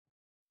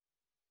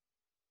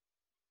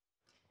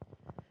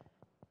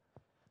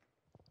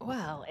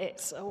Well,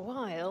 it's a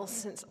while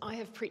since I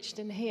have preached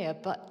in here,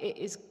 but it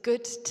is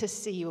good to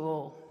see you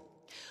all.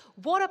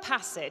 What a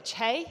passage,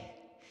 hey?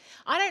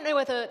 I don't know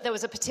whether there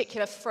was a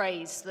particular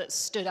phrase that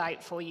stood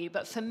out for you,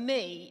 but for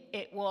me,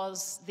 it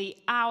was the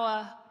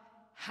hour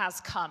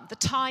has come. The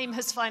time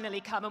has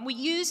finally come. And we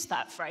use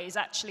that phrase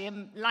actually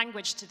in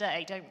language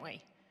today, don't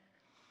we?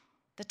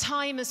 The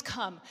time has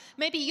come.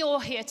 Maybe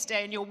you're here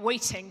today and you're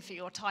waiting for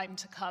your time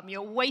to come.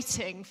 You're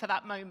waiting for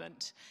that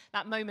moment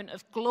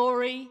of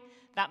glory,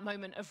 that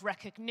moment of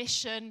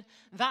recognition,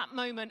 that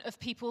moment of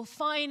people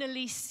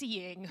finally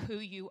seeing who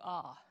you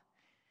are.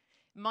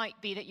 It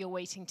might be that you're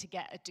waiting to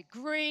get a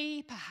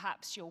degree,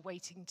 perhaps you're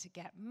waiting to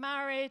get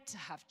married, to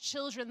have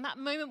children, that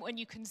moment when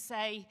you can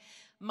say,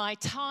 my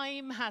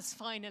time has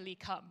finally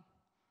come.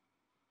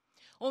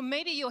 Or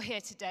maybe you're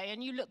here today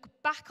and you look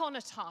back on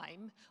a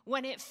time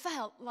when it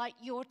felt like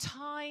your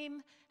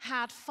time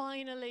had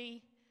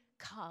finally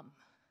come.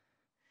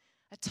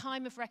 A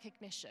time of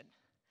recognition,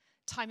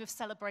 a time of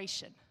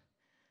celebration,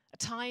 a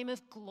time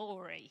of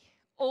glory,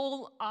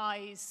 all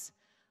eyes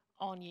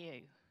on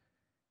you.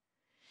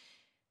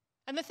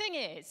 And the thing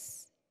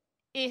is,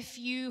 if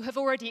you have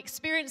already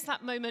experienced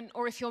that moment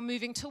or if you're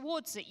moving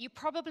towards it, you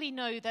probably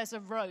know there's a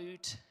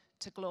road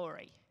to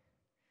glory.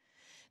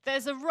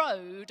 There's a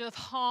road of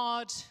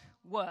hard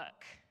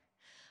work,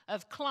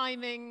 of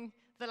climbing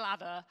the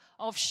ladder,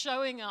 of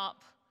showing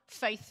up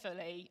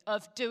faithfully,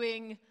 of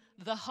doing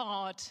the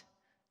hard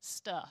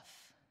stuff.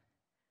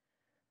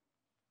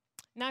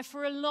 Now,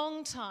 for a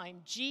long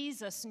time,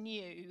 Jesus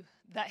knew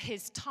that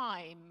his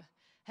time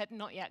had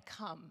not yet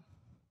come.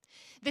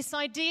 This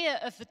idea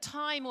of the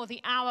time or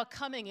the hour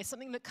coming is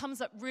something that comes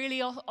up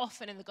really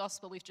often in the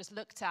gospel we've just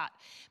looked at.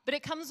 But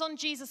it comes on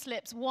Jesus'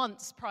 lips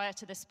once prior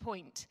to this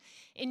point.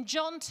 In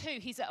John 2,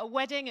 he's at a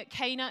wedding at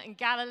Cana in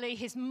Galilee.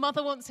 His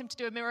mother wants him to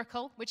do a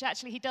miracle, which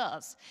actually he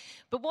does.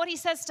 But what he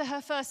says to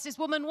her first is,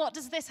 "Woman, what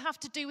does this have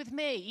to do with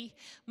me?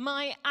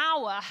 My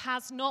hour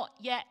has not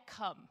yet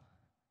come."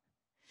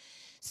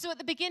 So at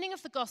the beginning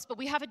of the gospel,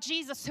 we have a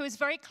Jesus who is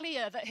very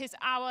clear that his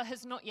hour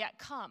has not yet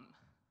come.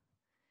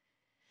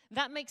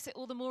 That makes it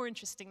all the more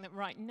interesting that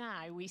right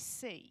now we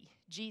see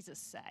Jesus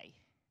say,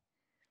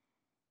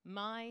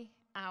 "My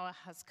hour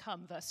has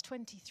come." Verse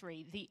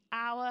 23, the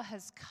hour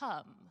has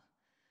come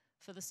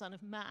for the Son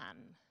of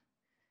Man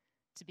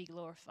to be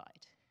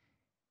glorified.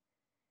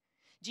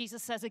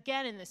 Jesus says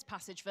again in this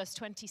passage, verse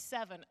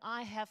 27,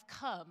 "I have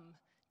come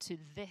to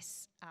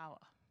this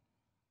hour."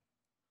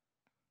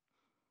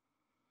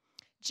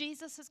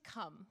 Jesus has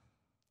come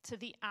to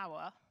the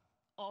hour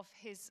of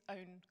his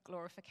own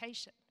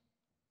glorification.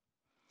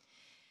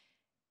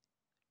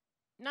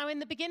 Now, in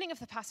the beginning of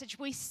the passage,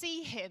 we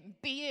see him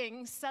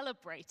being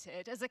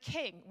celebrated as a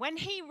king. When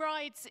he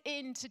rides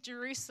into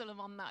Jerusalem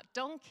on that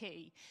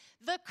donkey,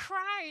 the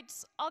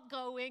crowds are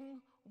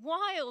going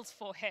wild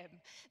for him.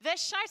 They're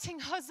shouting,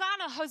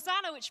 "Hosanna,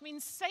 Hosanna," which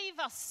means save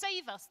us,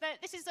 save us.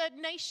 This is a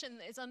nation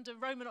that is under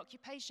Roman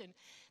occupation.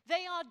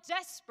 They are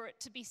desperate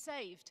to be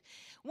saved.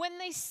 When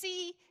they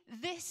see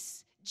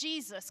this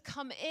Jesus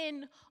come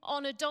in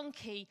on a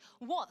donkey,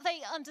 what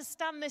they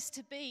understand this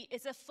to be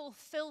is a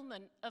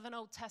fulfillment of an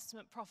Old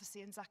Testament prophecy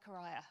in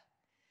Zechariah.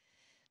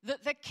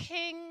 That the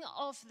King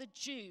of the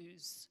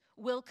Jews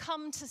will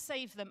come to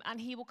save them, and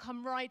he will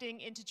come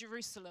riding into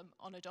Jerusalem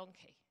on a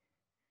donkey.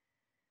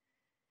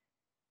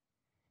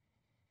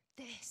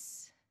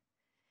 This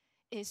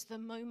is the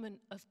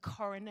moment of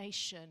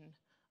coronation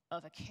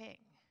of a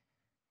king.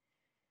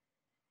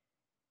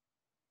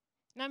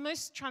 Now,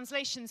 most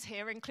translations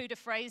here include a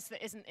phrase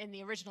that isn't in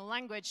the original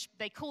language.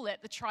 They call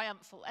it the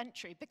triumphal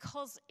entry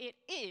because it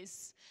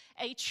is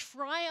a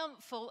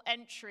triumphal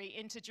entry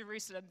into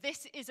Jerusalem.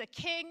 This is a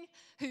king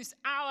whose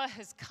hour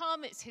has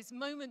come. It's his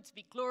moment to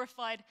be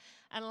glorified.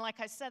 And like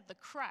I said, the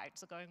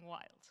crowds are going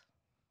wild.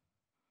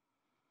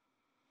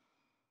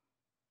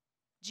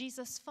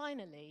 Jesus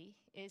finally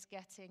is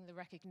getting the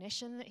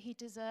recognition that he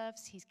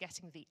deserves. He's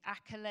getting the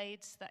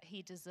accolades that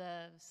he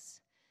deserves.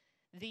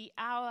 The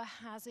hour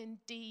has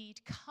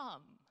indeed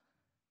come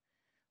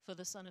for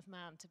the Son of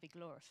Man to be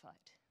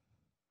glorified.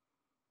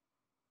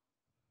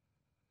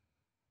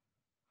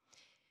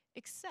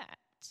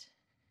 Except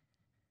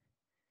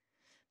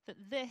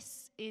that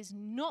this is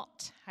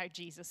not how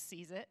Jesus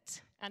sees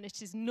it, and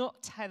it is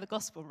not how the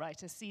gospel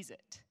writer sees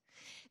it.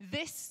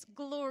 This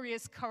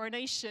glorious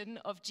coronation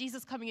of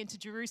Jesus coming into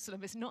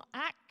Jerusalem is not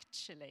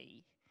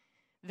actually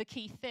the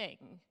key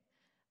thing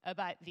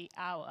about the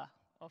hour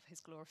of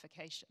his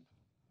glorification.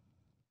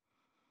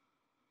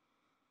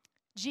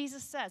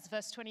 Jesus says,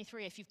 verse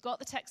 23, if you've got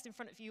the text in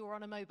front of you or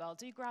on a mobile,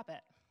 do grab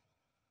it.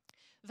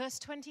 Verse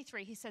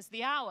 23, he says,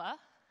 the hour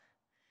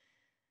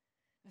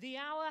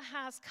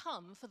has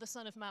come for the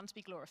Son of Man to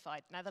be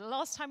glorified. Now, the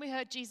last time we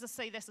heard Jesus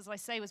say this, as I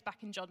say, was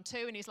back in John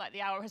 2, and he's like,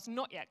 the hour has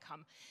not yet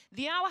come.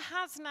 The hour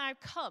has now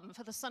come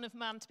for the Son of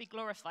Man to be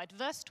glorified.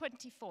 Verse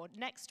 24,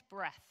 next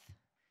breath.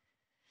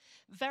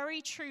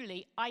 Very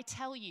truly, I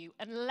tell you,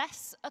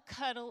 unless a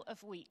kernel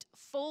of wheat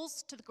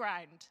falls to the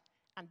ground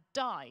and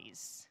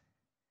dies,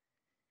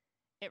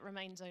 it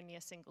remains only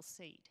a single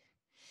seed.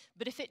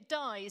 But if it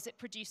dies, it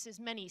produces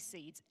many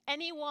seeds.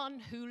 Anyone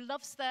who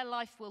loves their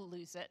life will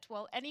lose it,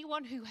 while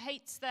anyone who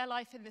hates their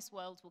life in this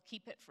world will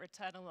keep it for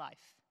eternal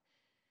life.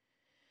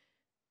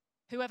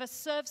 Whoever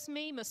serves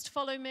me must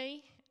follow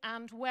me,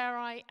 and where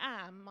I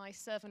am, my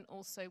servant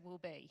also will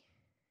be.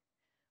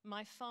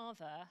 My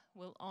Father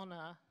will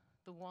honor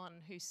the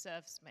one who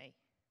serves me.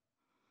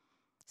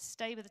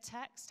 Stay with the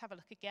text, have a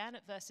look again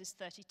at verses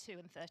 32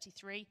 and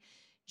 33.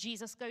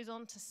 Jesus goes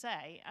on to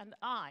say, and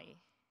I,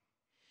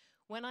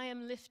 when I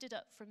am lifted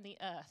up from the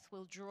earth,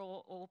 will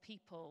draw all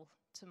people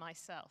to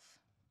myself.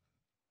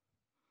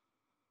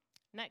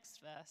 Next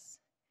verse,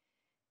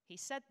 he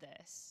said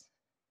this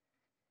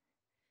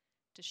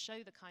to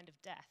show the kind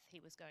of death he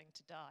was going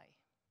to die.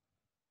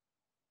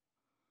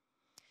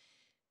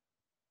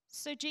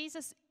 So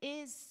Jesus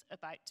is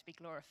about to be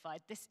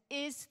glorified. This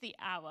is the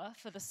hour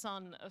for the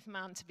Son of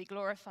Man to be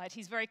glorified.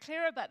 He's very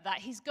clear about that.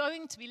 He's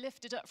going to be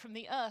lifted up from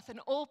the earth,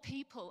 and all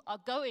people are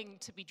going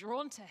to be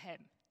drawn to him.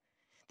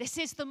 This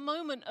is the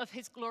moment of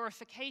his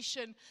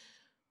glorification.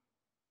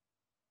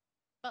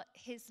 But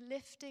his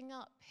lifting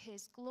up,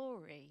 his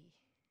glory,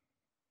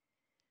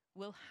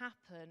 will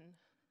happen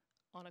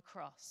on a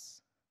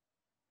cross.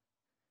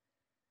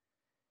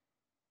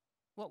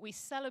 What we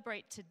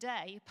celebrate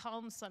today,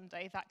 Palm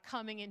Sunday, that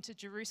coming into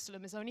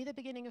Jerusalem, is only the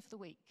beginning of the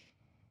week.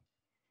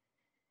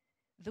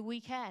 The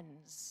week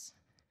ends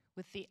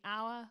with the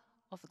hour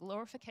of the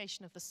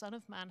glorification of the Son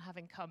of Man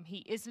having come. He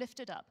is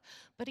lifted up,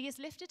 but he is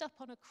lifted up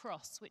on a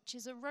cross, which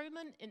is a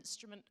Roman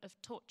instrument of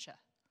torture.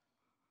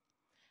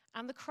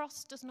 And the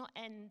cross does not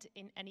end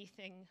in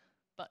anything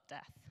but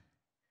death.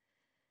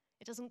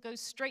 It doesn't go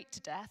straight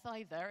to death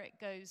either, it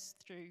goes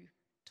through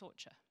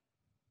torture.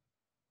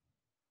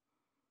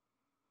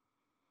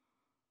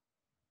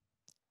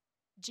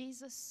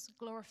 Jesus'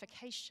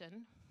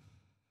 glorification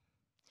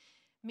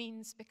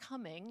means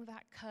becoming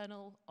that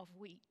kernel of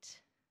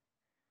wheat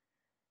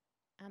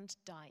and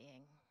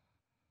dying.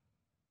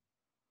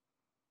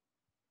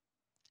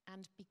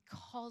 And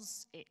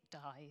because it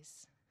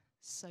dies,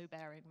 so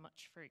bearing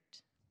much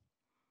fruit.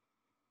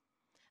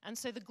 And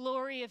so the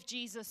glory of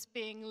Jesus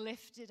being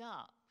lifted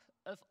up,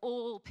 of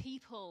all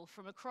people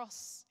from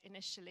across,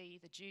 initially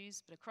the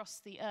Jews, but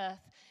across the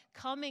earth,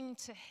 coming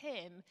to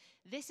him,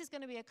 this is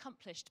going to be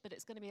accomplished, but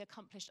it's going to be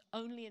accomplished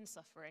only in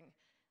suffering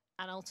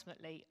and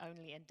ultimately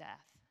only in death.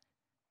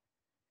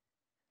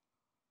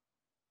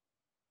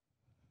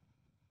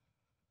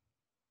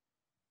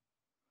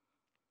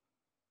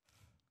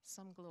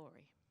 Some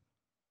glory.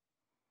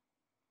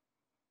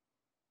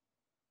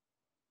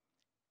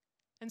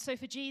 And so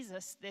for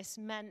Jesus, this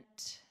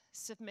meant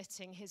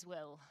submitting his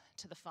will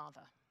to the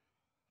Father.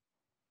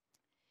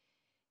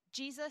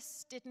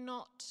 Jesus did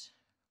not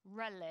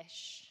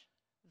relish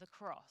the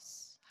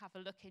cross. Have a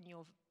look in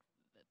your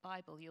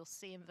Bible. You'll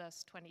see in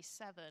verse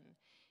 27,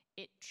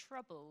 it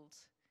troubled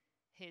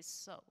his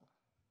soul.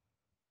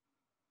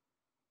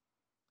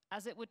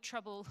 As it would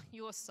trouble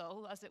your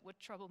soul, as it would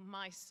trouble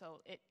my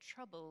soul, it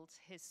troubled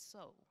his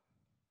soul.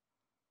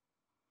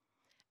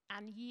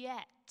 And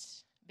yet,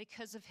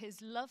 because of his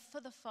love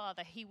for the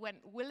Father, he went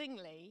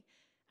willingly,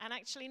 and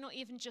actually not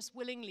even just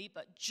willingly,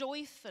 but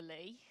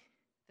joyfully,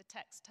 the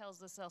text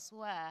tells us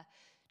elsewhere,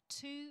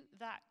 to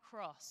that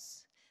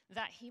cross,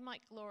 that he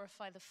might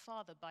glorify the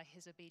Father by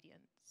his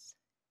obedience.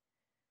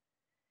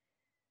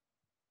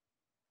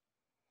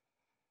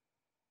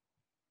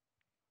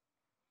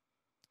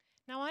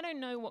 Now, I don't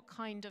know what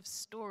kind of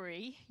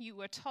story you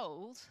were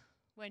told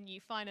when you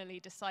finally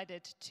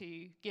decided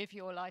to give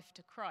your life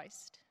to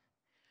Christ,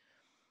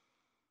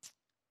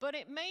 but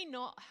it may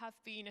not have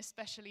been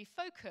especially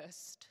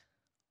focused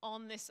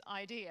on this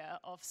idea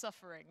of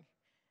suffering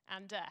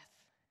and death.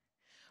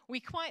 We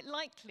quite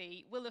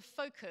likely will have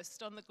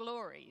focused on the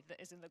glory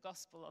that is in the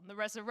gospel, on the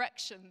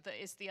resurrection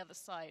that is the other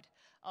side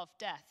of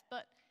death.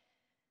 But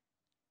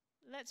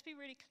let's be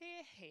really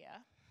clear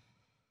here.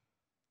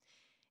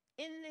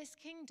 In this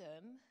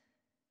kingdom,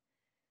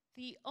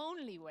 the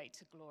only way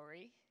to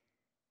glory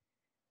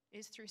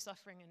is through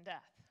suffering and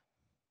death.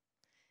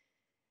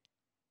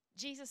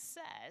 Jesus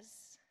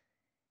says,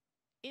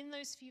 in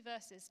those few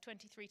verses,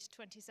 23 to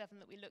 27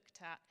 that we looked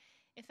at,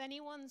 if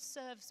anyone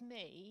serves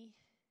me,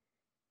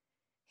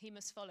 he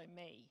must follow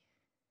me,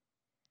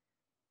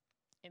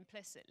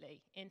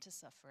 implicitly, into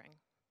suffering,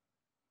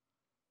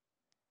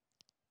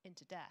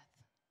 into death.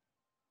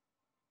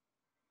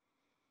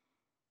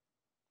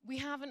 We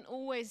haven't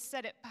always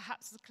said it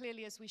perhaps as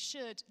clearly as we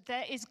should.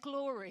 There is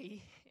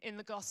glory in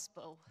the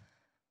gospel.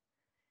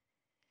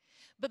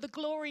 But the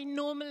glory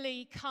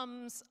normally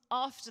comes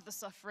after the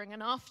suffering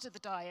and after the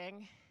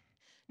dying,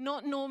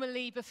 not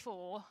normally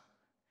before,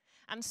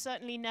 and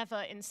certainly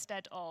never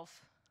instead of.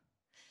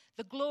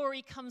 The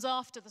glory comes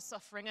after the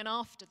suffering and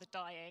after the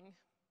dying,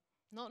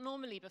 not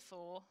normally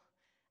before,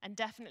 and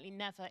definitely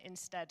never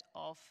instead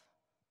of.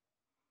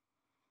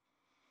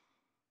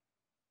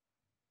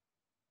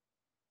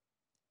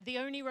 The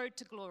only road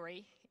to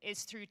glory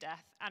is through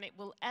death, and it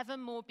will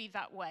evermore be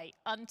that way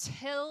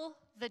until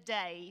the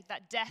day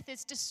that death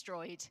is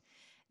destroyed.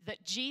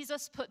 that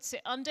Jesus puts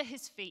it under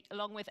his feet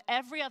along with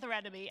every other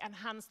enemy and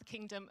hands the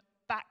kingdom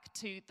back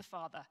to the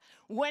Father.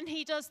 When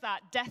he does that,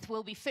 death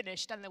will be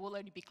finished and there will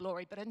only be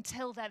glory. But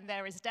until then,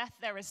 there is death,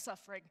 there is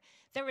suffering.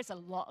 There is a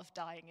lot of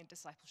dying in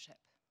discipleship.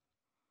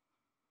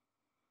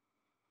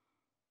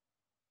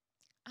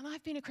 And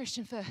I've been a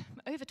Christian for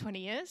over 20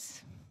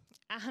 years.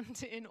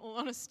 And in all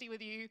honesty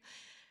with you,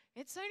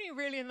 it's only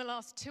really in the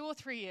last 2 or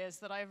 3 years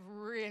that I've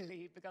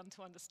really begun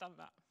to understand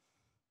that.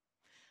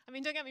 I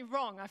mean, don't get me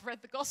wrong, I've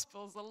read the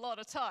Gospels a lot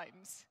of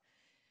times.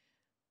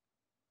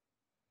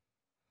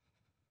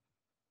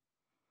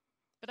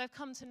 But I've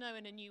come to know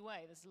in a new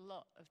way there's a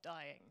lot of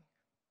dying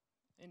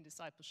in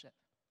discipleship.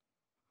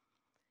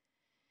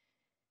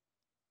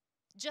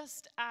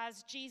 Just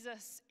as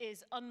Jesus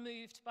is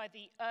unmoved by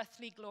the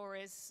earthly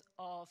glories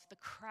of the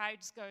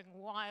crowds going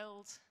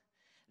wild,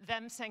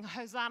 them saying,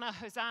 Hosanna,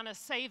 Hosanna,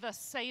 save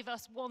us,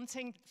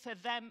 wanting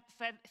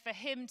for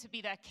him to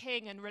be their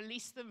king and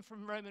release them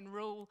from Roman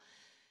rule,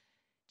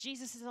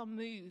 Jesus is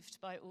unmoved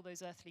by all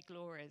those earthly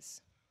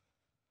glories.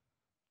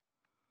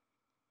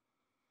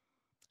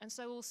 And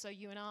so also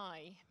you and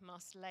I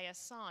must lay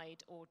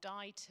aside or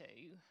die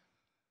to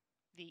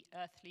the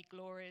earthly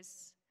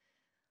glories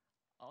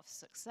of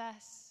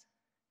success,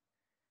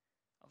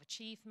 of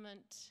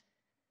achievement,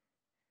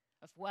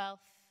 of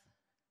wealth,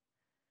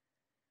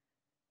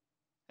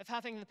 of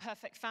having the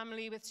perfect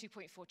family with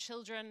 2.4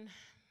 children,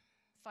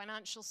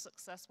 financial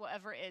success,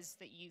 whatever it is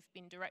that you've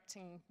been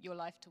directing your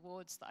life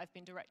towards, that I've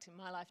been directing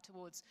my life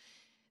towards.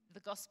 The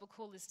gospel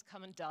call is to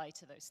come and die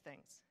to those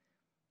things,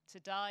 to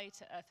die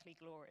to earthly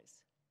glories.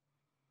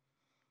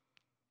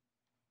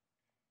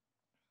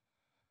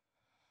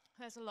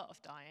 There's a lot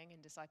of dying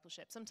in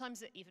discipleship.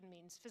 Sometimes it even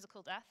means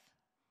physical death.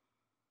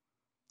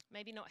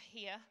 Maybe not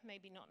here,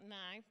 maybe not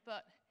now,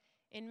 but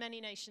in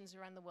many nations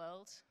around the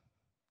world,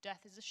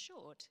 death is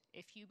assured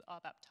if you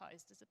are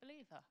baptized as a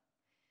believer.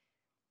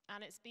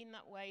 And it's been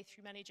that way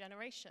through many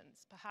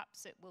generations.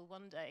 Perhaps it will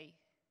one day,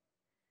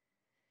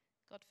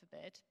 God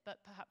forbid, but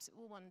perhaps it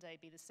will one day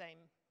be the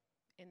same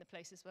in the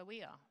places where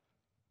we are.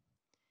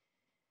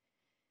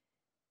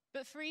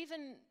 But for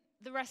even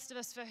the rest of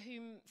us for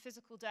whom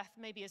physical death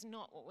maybe is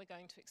not what we're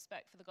going to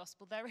expect for the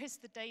gospel, there is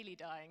the daily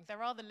dying.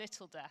 There are the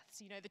little deaths,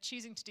 the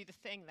choosing to do the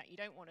thing that you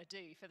don't want to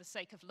do for the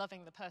sake of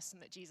loving the person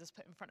that Jesus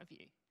put in front of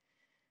you.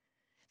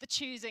 The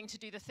choosing to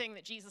do the thing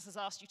that Jesus has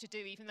asked you to do,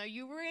 even though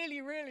you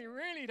really, really,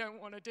 really don't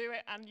want to do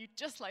it and you'd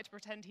just like to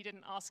pretend he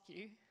didn't ask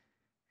you.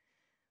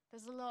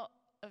 There's a lot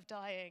of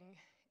dying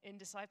in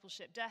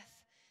discipleship.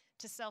 Death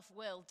to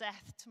self-will,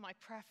 death to my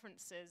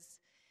preferences.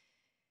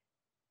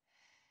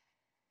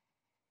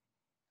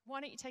 Why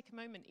don't you take a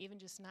moment, even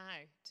just now,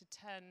 to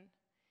turn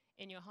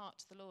in your heart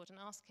to the Lord and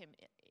ask him,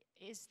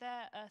 is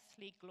there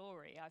earthly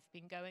glory I've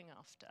been going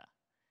after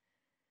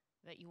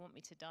that you want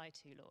me to die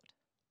to, Lord?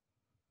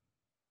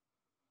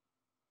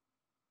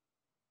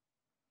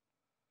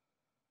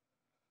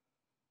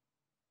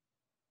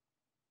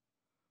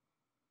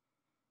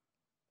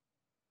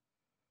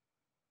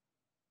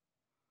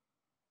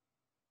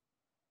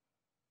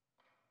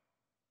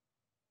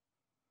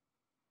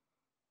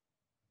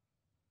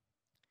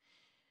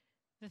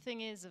 The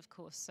thing is, of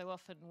course, so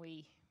often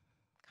we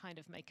kind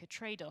of make a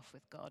trade-off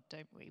with God,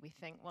 don't we? We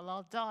think, well,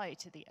 I'll die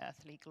to the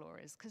earthly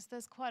glories, because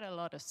there's quite a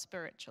lot of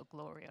spiritual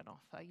glory on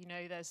offer.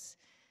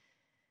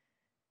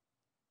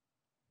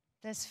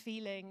 There's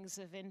feelings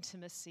of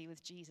intimacy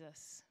with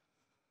Jesus.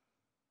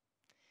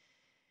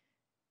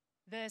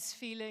 There's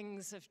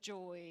feelings of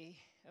joy,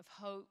 of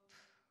hope.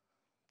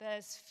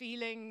 There's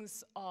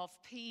feelings of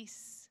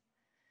peace.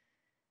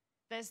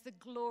 There's the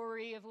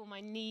glory of all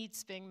my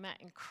needs being met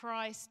in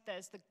Christ.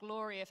 There's the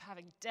glory of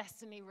having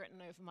destiny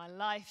written over my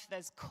life.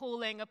 There's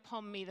calling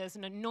upon me. There's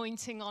an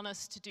anointing on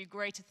us to do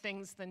greater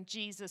things than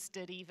Jesus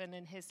did even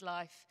in his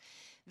life.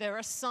 There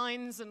are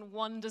signs and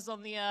wonders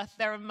on the earth.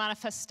 There are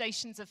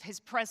manifestations of his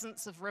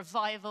presence, of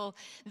revival.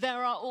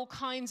 There are all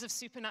kinds of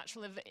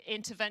supernatural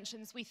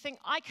interventions. We think,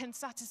 I can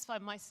satisfy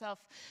myself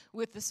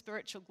with the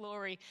spiritual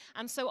glory.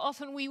 And so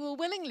often we will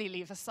willingly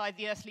leave aside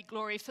the earthly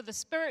glory for the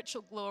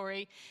spiritual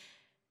glory.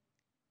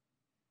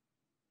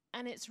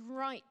 And it's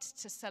right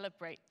to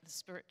celebrate the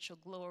spiritual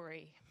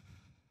glory.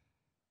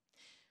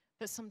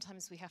 But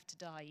sometimes we have to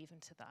die even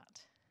to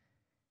that.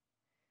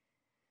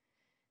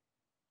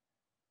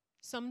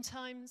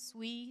 Sometimes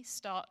we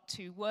start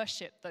to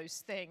worship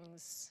those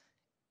things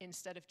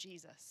instead of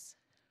Jesus.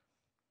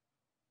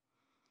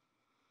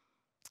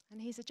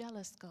 And he's a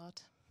jealous God.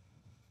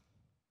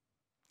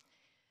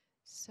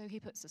 So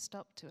he puts a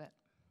stop to it.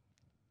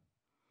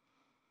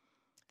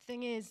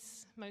 Thing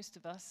is, most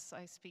of us,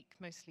 I speak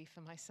mostly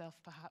for myself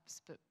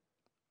perhaps, but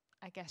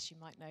I guess you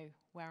might know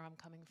where I'm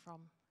coming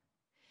from.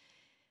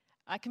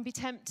 I can be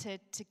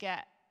tempted to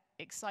get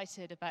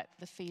excited about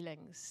the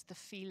feelings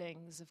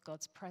of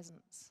God's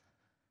presence,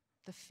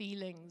 the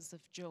feelings of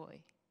joy,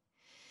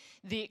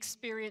 the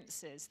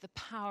experiences, the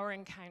power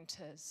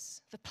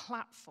encounters, the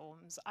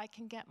platforms. I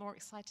can get more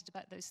excited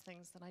about those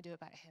things than I do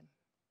about him.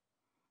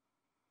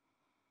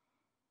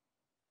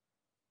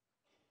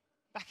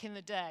 Back in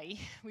the day,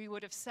 we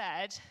would have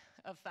said,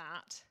 of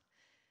that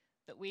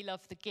we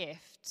love the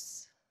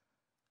gifts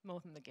more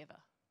than the giver.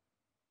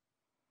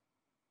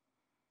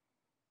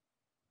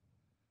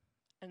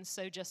 And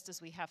so just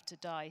as we have to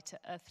die to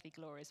earthly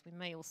glories, we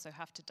may also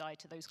have to die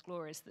to those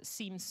glories that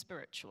seem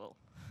spiritual,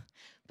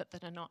 but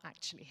that are not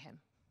actually him.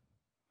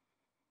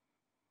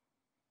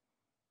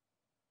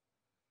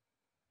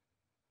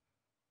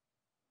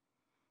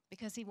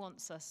 Because he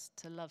wants us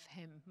to love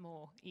him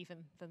more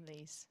even than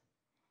these.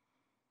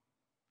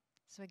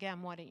 So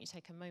again, why don't you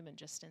take a moment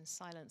just in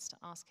silence to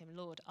ask him,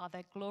 Lord, are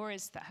there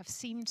glories that have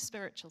seemed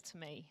spiritual to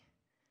me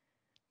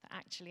that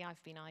actually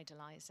I've been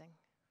idolizing?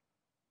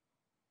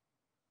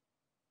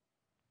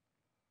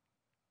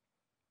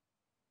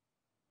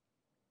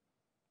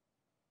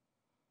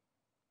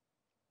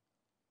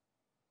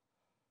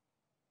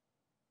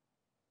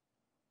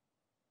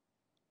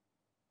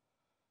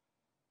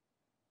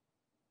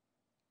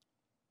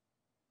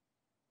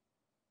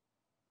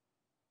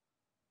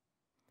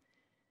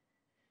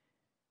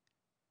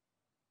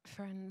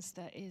 Friends,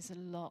 there is a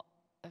lot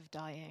of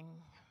dying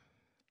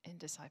in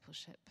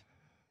discipleship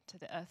to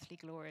the earthly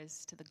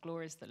glories, to the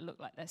glories that look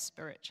like they're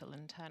spiritual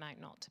and turn out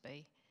not to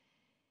be.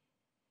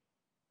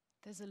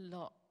 There's a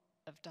lot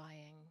of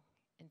dying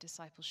in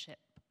discipleship,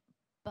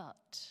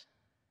 but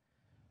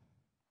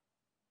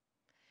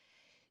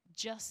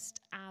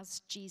just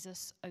as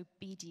Jesus'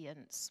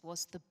 obedience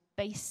was the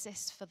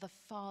basis for the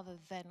Father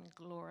then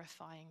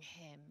glorifying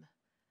him,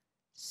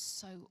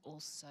 so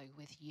also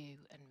with you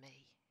and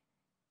me.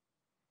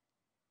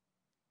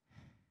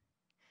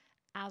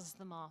 As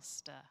the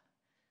master,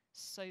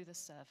 so the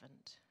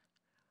servant.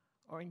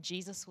 Or in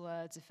Jesus'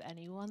 words, if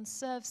anyone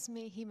serves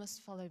me, he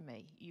must follow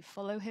me. You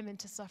follow him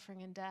into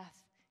suffering and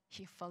death,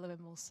 you follow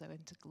him also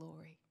into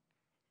glory.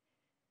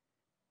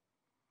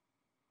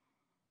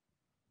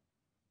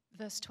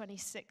 Verse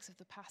 26 of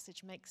the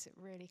passage makes it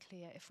really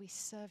clear. If we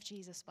serve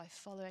Jesus by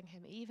following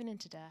him even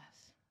into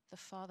death, the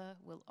Father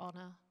will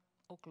honor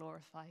or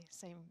glorify,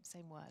 same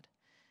word,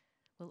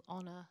 will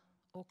honor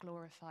or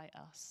glorify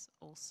us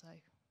also.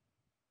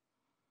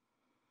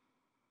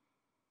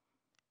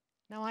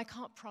 Now, I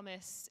can't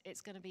promise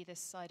it's going to be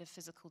this side of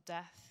physical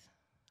death.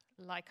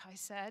 Like I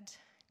said,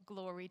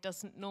 glory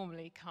doesn't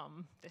normally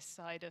come this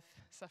side of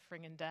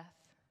suffering and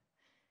death.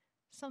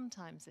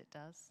 Sometimes it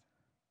does.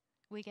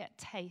 We get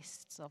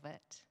tastes of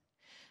it.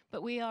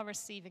 But we are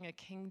receiving a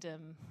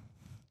kingdom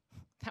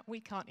that we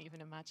can't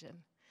even imagine.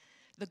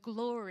 The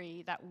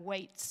glory that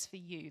waits for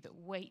you, that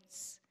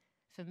waits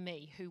for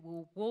me, who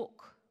will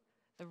walk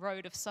the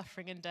road of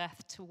suffering and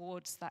death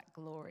towards that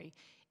glory,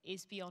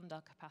 is beyond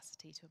our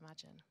capacity to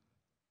imagine.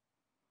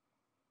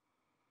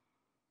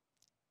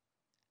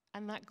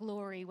 And that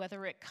glory,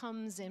 whether it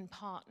comes in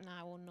part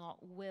now or not,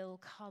 will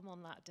come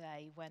on that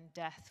day when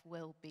death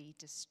will be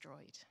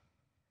destroyed.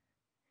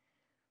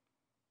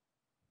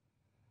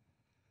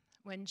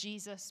 When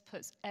Jesus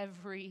puts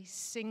every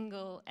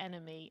single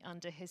enemy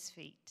under his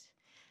feet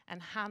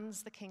and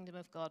hands the kingdom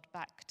of God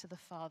back to the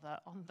Father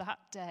on that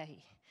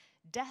day,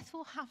 death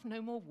will have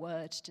no more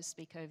word to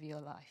speak over your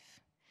life.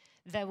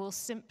 There will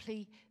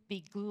simply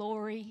be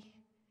glory,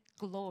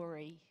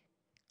 glory,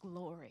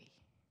 glory.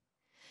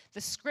 The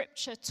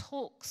scripture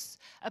talks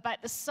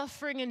about the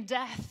suffering and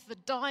death, the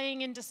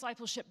dying in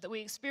discipleship that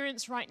we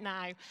experience right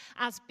now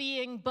as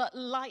being but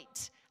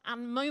light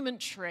and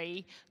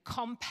momentary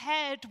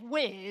compared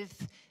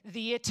with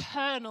the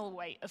eternal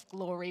weight of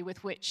glory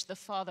with which the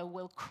Father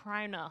will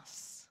crown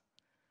us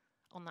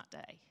on that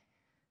day.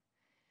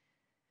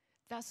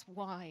 That's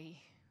why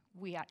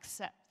we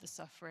accept the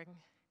suffering,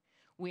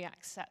 we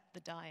accept the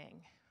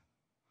dying.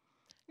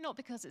 Not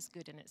because it's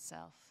good in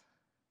itself,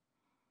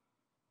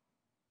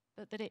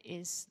 but that it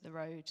is the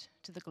road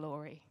to the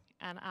glory.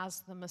 And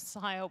as the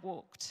Messiah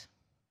walked,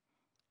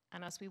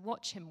 and as we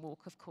watch him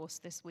walk, of course,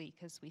 this week,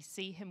 as we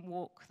see him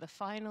walk the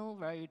final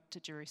road to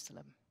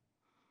Jerusalem,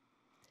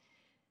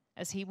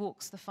 as he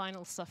walks the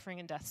final suffering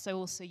and death, so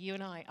also you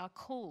and I are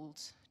called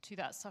to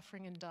that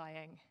suffering and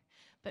dying,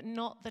 but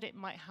not that it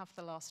might have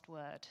the last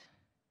word.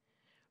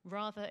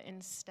 Rather,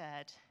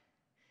 instead,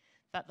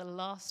 that the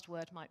last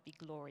word might be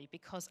glory,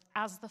 because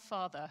as the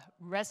Father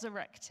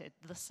resurrected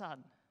the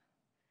Son,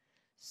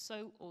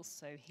 so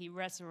also he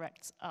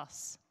resurrects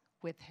us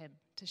with him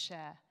to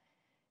share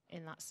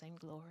in that same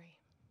glory.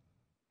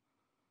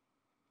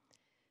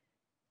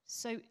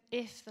 So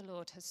if the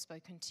Lord has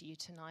spoken to you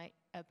tonight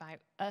about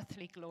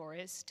earthly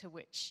glories to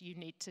which you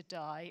need to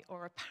die,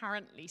 or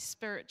apparently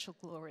spiritual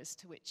glories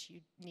to which you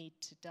need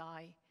to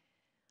die,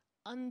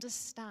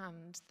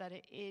 understand that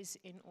it is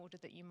in order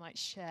that you might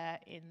share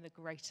in the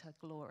greater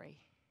glory.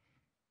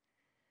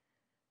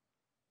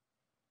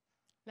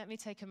 Let me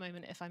take a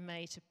moment, if I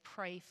may, to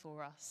pray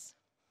for us,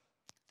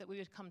 that we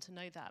would come to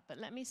know that. But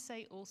let me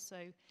say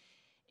also,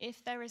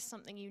 if there is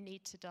something you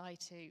need to die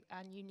to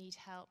and you need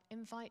help,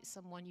 invite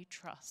someone you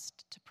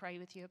trust to pray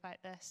with you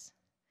about this.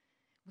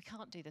 We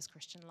can't do this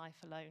Christian life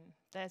alone.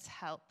 There's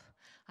help.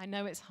 I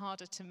know it's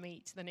harder to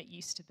meet than it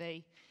used to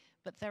be,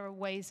 but there are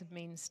ways and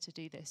means to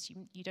do this.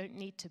 You don't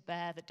need to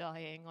bear the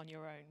dying on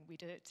your own. We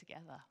do it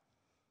together.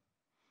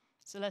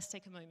 So let's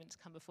take a moment to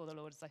come before the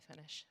Lord as I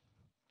finish.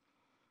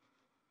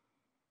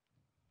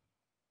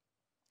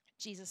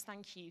 Jesus,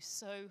 thank you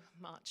so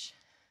much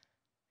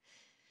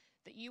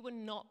that you were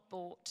not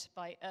bought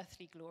by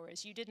earthly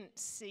glories. You didn't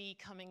see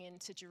coming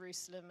into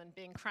Jerusalem and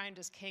being crowned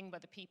as king by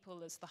the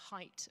people as the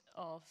height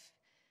of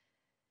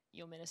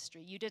your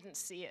ministry. You didn't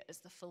see it as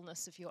the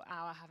fullness of your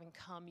hour having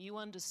come. You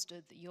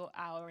understood that your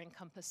hour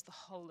encompassed the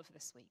whole of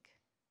this week.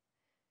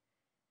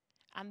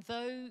 And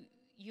though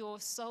your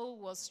soul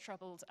was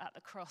troubled at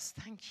the cross,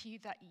 thank you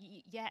that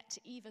yet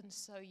even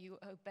so you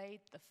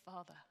obeyed the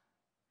Father.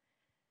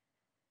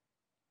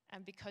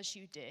 And because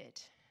you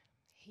did,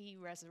 he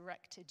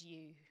resurrected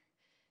you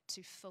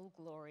to full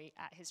glory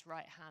at his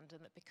right hand,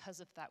 and that because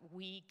of that,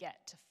 we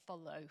get to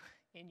follow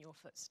in your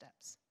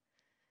footsteps.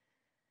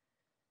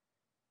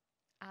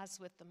 As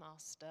with the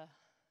Master,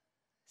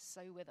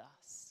 so with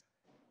us.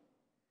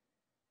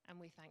 And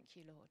we thank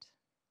you, Lord.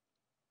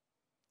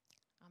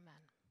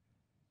 Amen.